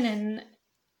feminine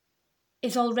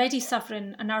is already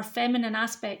sovereign, and our feminine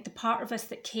aspect, the part of us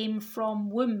that came from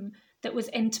womb, that was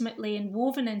intimately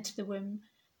woven into the womb,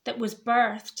 that was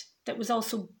birthed, that was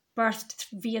also birthed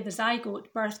via the zygote,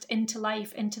 birthed into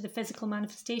life, into the physical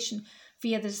manifestation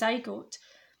via the zygote.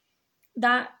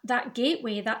 That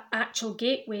gateway, that actual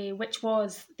gateway, which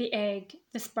was the egg,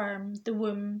 the sperm, the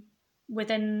womb,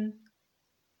 within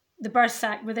the birth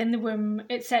sac, within the womb,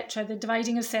 etc., the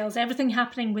dividing of cells, everything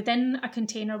happening within a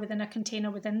container, within a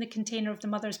container, within the container of the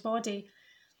mother's body.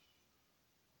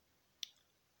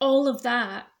 All of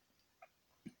that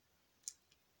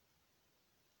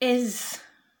is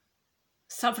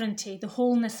sovereignty, the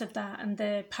wholeness of that, and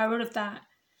the power of that,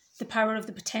 the power of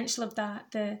the potential of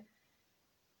that, the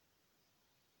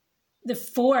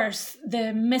force,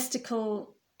 the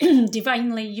mystical,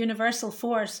 divinely universal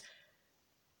force,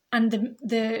 and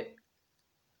the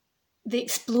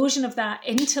explosion of that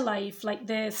into life, like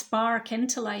the spark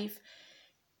into life,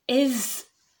 is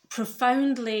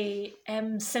profoundly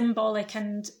symbolic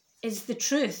and is the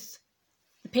truth.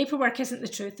 The paperwork isn't the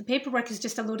truth. The paperwork is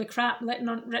just a load of crap written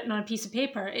on a piece of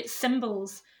paper. It's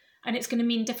symbols, and it's going to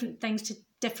mean different things to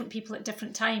different people at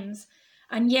different times.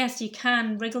 And yes, you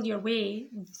can wriggle your way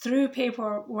through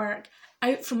paperwork,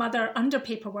 out from under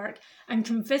paperwork, and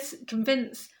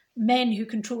convince men who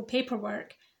control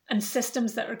paperwork and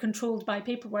systems that are controlled by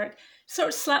paperwork, sort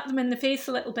of slap them in the face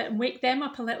a little bit and wake them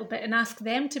up a little bit and ask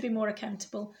them to be more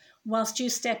accountable, whilst you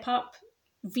step up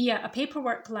via a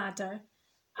paperwork ladder.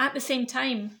 At the same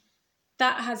time,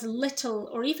 that has little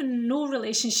or even no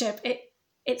relationship.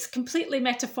 It's completely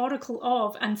metaphorical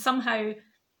of, and somehow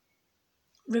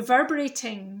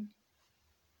reverberating,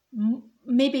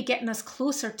 maybe getting us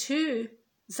closer to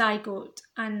zygote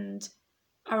and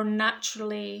our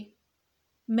naturally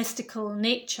mystical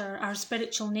nature, our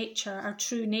spiritual nature, our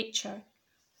true nature.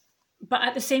 But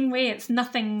at the same way, it's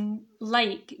nothing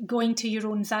like going to your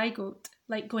own zygote,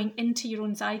 like going into your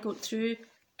own zygote through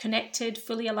connected,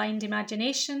 fully aligned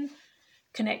imagination,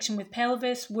 connection with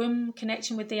pelvis, womb,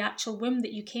 connection with the actual womb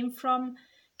that you came from,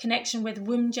 connection with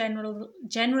womb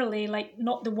generally, like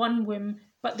not the one womb,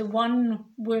 but the one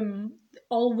womb,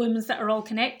 all wombs that are all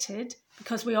connected,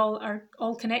 because we all are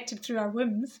all connected through our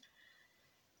wombs.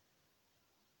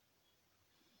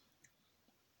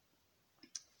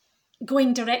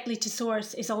 Going directly to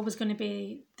source is always going to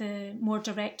be the more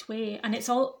direct way. And it's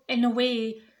all, in a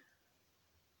way,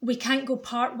 we can't go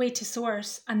part way to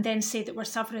source and then say that we're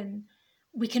sovereign.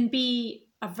 We can be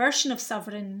a version of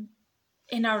sovereign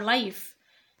in our life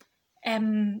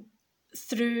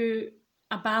through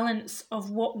a balance of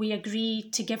what we agree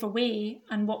to give away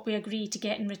and what we agree to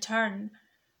get in return.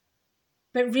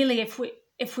 But really,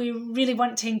 if we really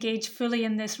want to engage fully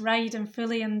in this ride and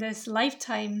fully in this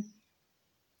lifetime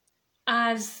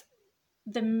as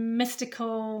the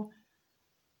mystical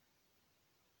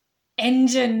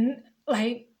engine,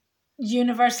 like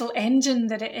universal engine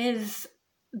that it is,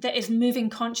 that is moving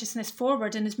consciousness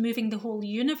forward and is moving the whole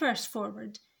universe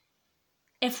forward.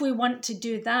 If we want to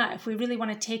do that, if we really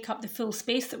want to take up the full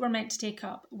space that we're meant to take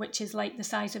up, which is like the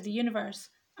size of the universe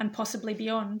and possibly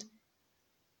beyond,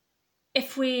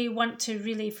 if we want to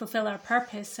really fulfill our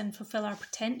purpose and fulfill our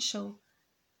potential,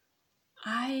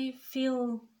 I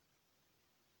feel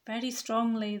very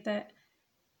strongly that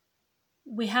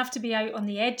we have to be out on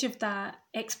the edge of that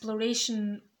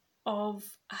exploration of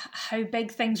how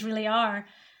big things really are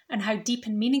and how deep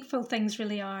and meaningful things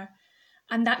really are.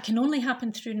 And that can only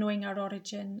happen through knowing our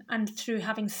origin and through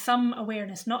having some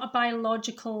awareness, not a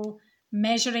biological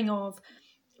measuring of,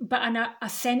 but a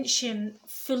sentient,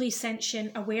 fully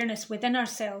sentient awareness within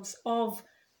ourselves of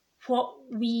what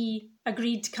we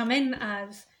agreed to come in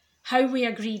as, how we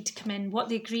agreed to come in, what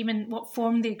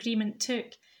form the agreement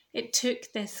took. It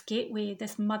took this gateway,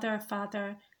 this mother,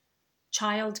 father,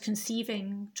 child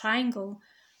conceiving triangle,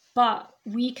 but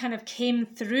we kind of came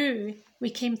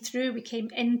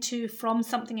into from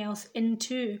something else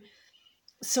into.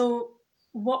 So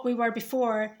what we were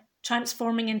before,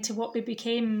 transforming into what we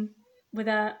became with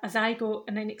a zygote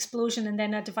and an explosion and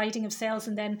then a dividing of cells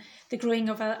and then the growing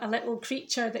of a little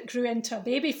creature that grew into a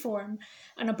baby form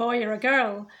and a boy or a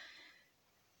girl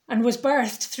and was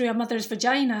birthed through a mother's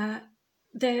vagina.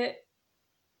 The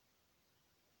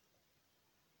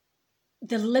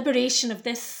liberation of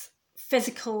this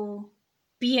physical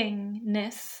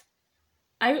beingness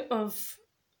out of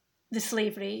the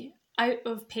slavery, out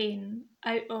of pain,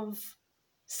 out of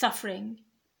suffering,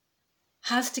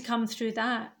 has to come through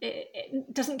that.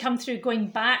 It doesn't come through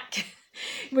going back.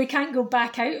 We can't go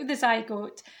back out of the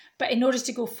zygote. But in order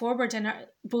to go forward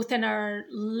both in our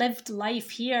lived life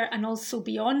here and also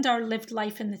beyond our lived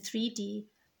life in the 3D,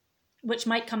 which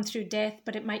might come through death,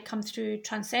 but it might come through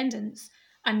transcendence.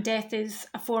 And death is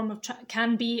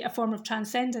can be a form of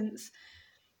transcendence,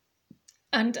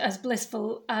 and as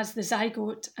blissful as the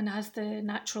zygote and as the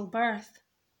natural birth.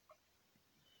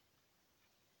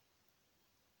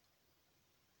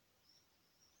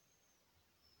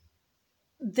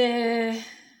 the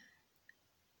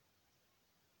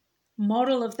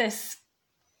moral of this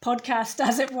podcast,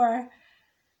 as it were,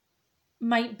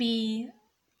 might be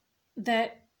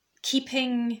that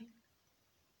keeping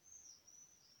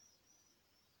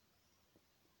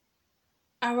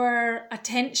our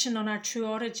attention on our true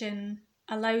origin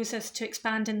allows us to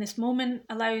expand in this moment,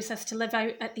 allows us to live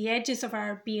out at the edges of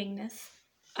our beingness,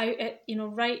 out at,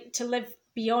 right, to live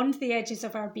beyond the edges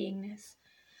of our beingness.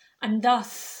 And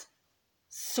thus,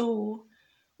 so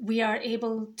we are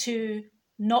able to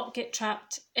not get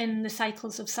trapped in the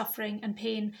cycles of suffering and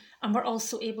pain. And we're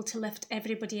also able to lift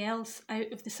everybody else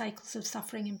out of the cycles of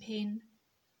suffering and pain.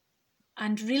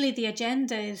 And really the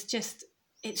agenda is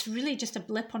it's really just a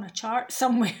blip on a chart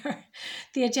somewhere.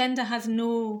 The agenda has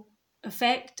no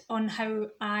effect on how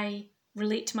I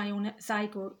relate to my own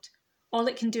zygote. All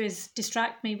it can do is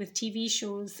distract me with TV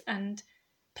shows and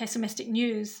pessimistic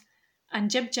news and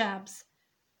jib jabs.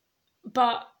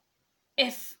 But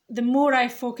if the more I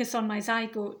focus on my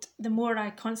zygote, the more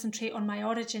I concentrate on my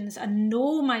origins and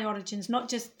know my origins, not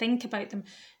just think about them,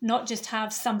 not just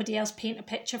have somebody else paint a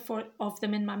picture of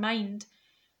them in my mind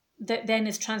that then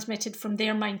is transmitted from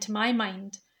their mind to my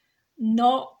mind,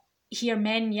 not hear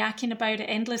men yakking about it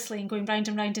endlessly and going round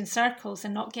and round in circles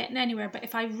and not getting anywhere. But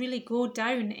if I really go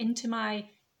down into my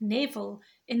navel,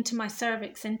 into my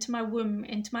cervix, into my womb,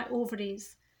 into my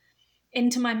ovaries,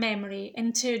 into my memory,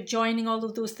 into joining all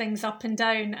of those things up and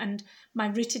down, and my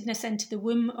rootedness into the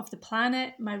womb of the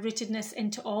planet, my rootedness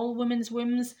into all women's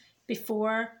wombs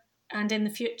before and in the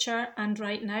future and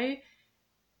right now,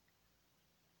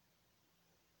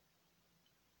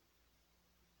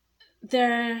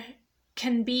 there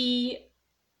can be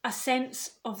a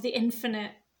sense of the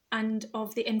infinite and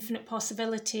of the infinite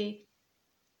possibility,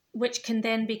 which can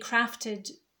then be crafted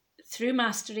through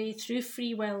mastery, through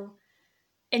free will,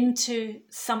 into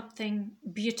something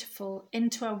beautiful,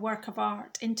 into a work of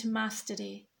art, into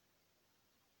mastery.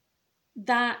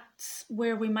 That's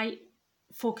where we might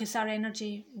focus our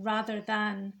energy rather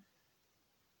than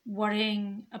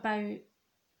worrying about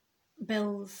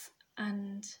bills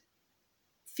and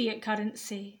fiat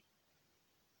currency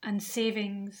and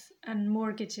savings and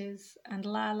mortgages and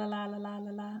la la la la la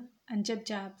la la and jib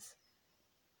jabs.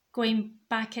 Going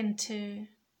back into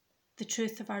the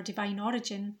truth of our divine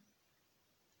origin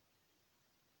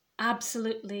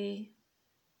absolutely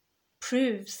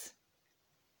proves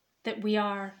that we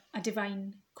are a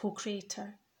divine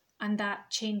co-creator, and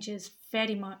that changes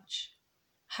very much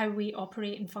how we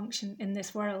operate and function in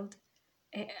this world.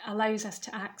 It allows us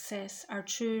to access our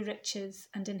true riches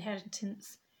and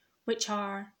inheritance, which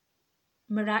are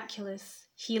miraculous,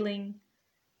 healing,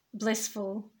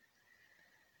 blissful,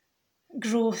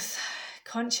 growth,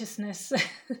 consciousness.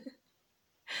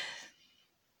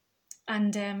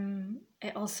 And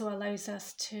it also allows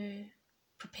us to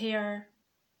prepare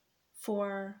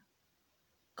for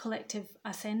collective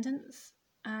ascendance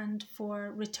and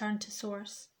for return to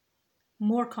source,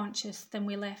 more conscious than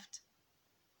we left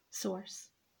source.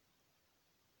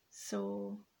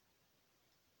 So,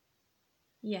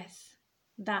 yes,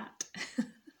 that.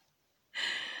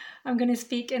 I'm going to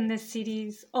speak in this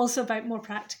series also about more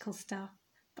practical stuff,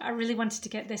 but I really wanted to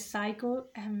get this zygote,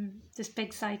 this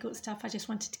big zygote stuff. I just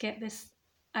wanted to get this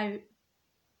out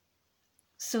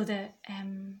so that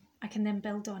I can then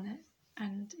build on it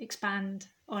and expand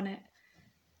on it.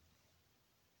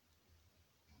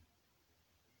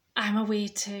 I'm away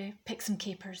to pick some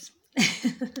capers.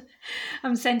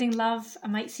 I'm sending love. I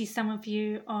might see some of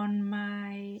you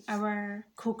on our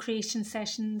co-creation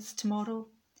sessions tomorrow,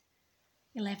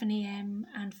 11 a.m.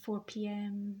 and 4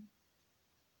 p.m.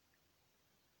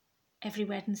 every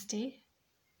Wednesday,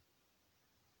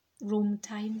 Rome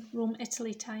time, Rome,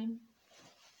 Italy time.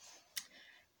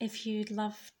 If you'd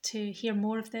love to hear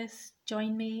more of this,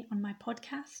 join me on my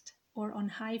podcast or on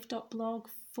hive.blog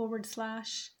 /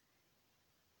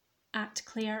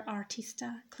 @Claire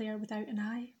Artista, Claire without an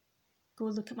I. Go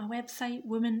look at my website,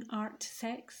 Woman Art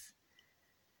Sex,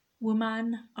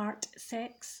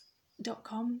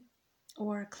 womanartsex.com,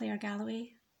 or Claire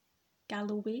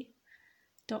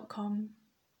Galloway.com,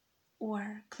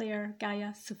 or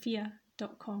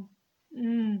clairegaiasophia.com.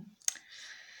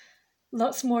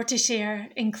 Lots more to share,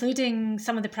 including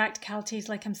some of the practicalities,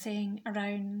 like I'm saying,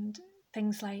 around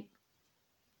things like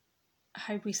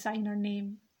how we sign our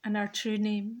name and our true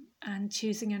name, and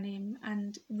choosing a name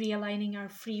and realigning our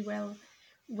free will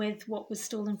with what was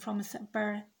stolen from us at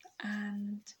birth,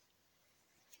 and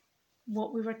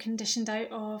what we were conditioned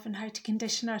out of and how to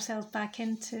condition ourselves back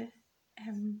into,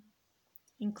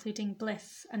 including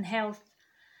bliss and health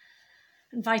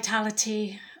and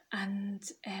vitality and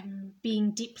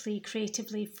being deeply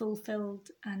creatively fulfilled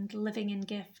and living in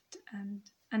gift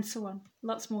and so on.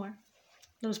 Lots more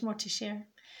to share.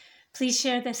 Please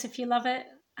share this if you love it,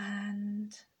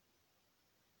 and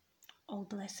all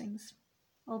blessings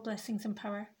and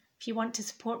power. If you want to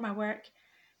support my work,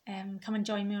 come and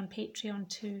join me on Patreon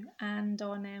too, and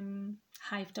on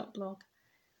hive.blog.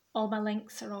 All my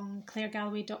links are on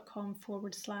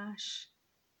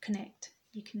clairegalway.com/connect.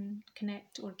 You can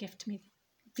connect or gift me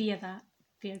via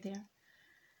there.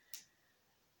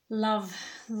 Love.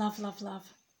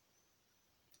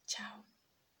 Ciao.